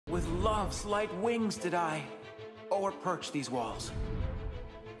With love's light wings did I o'er-perch these walls.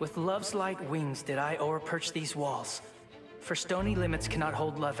 With love's light wings did I o'er-perch these walls. For stony limits cannot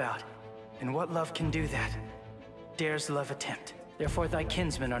hold love out. And what love can do that? Dares love attempt. Therefore thy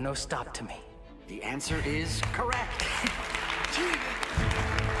kinsmen are no stop to me. The answer is correct.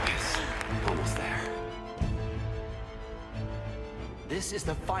 Yes, almost there. This is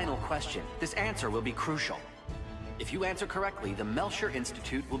the final question. This answer will be crucial. If you answer correctly, the Melcher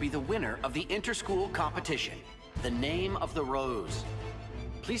Institute will be the winner of the inter-school competition. The name of the rose.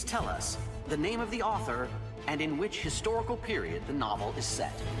 Please tell us the name of the author and in which historical period the novel is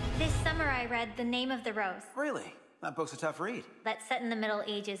set. This summer I read The Name of the Rose. Really? That book's a tough read. That's set in the Middle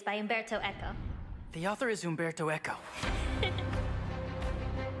Ages by Umberto Eco. The author is Umberto Eco.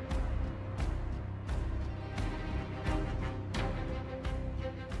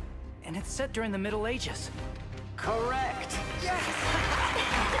 And it's set during the Middle Ages. Correct! Yes!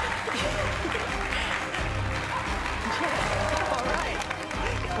 All right!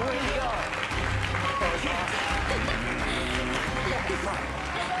 Where are you going?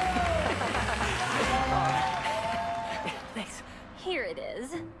 Thanks. Here it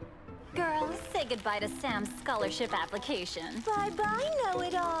is. Girls, say goodbye to Sam's scholarship application. Bye-bye,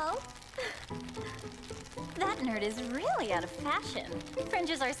 know-it-all. That nerd is really out of fashion.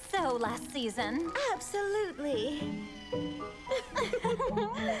 Fringes are so last season. Absolutely.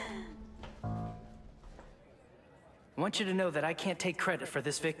 I want you to know that I can't take credit for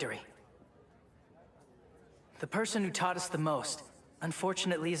this victory. The person who taught us the most,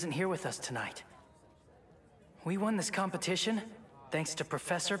 unfortunately, isn't here with us tonight. We won this competition thanks to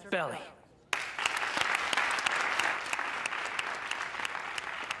Professor Belly.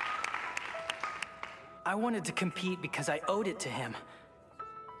 I wanted to compete because I owed it to him.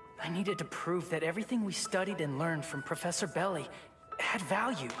 I needed to prove that everything we studied and learned from Professor Belly had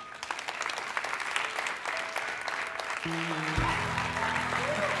value.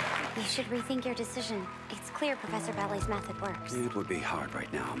 You should rethink your decision. It's clear Professor Belly's method works. It would be hard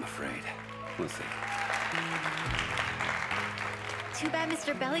right now, I'm afraid. We'll see. Too bad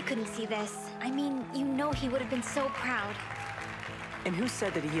Mr. Belly couldn't see this. I mean, you know he would have been so proud. And who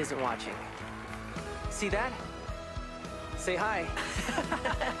said that he isn't watching? See that? Say hi.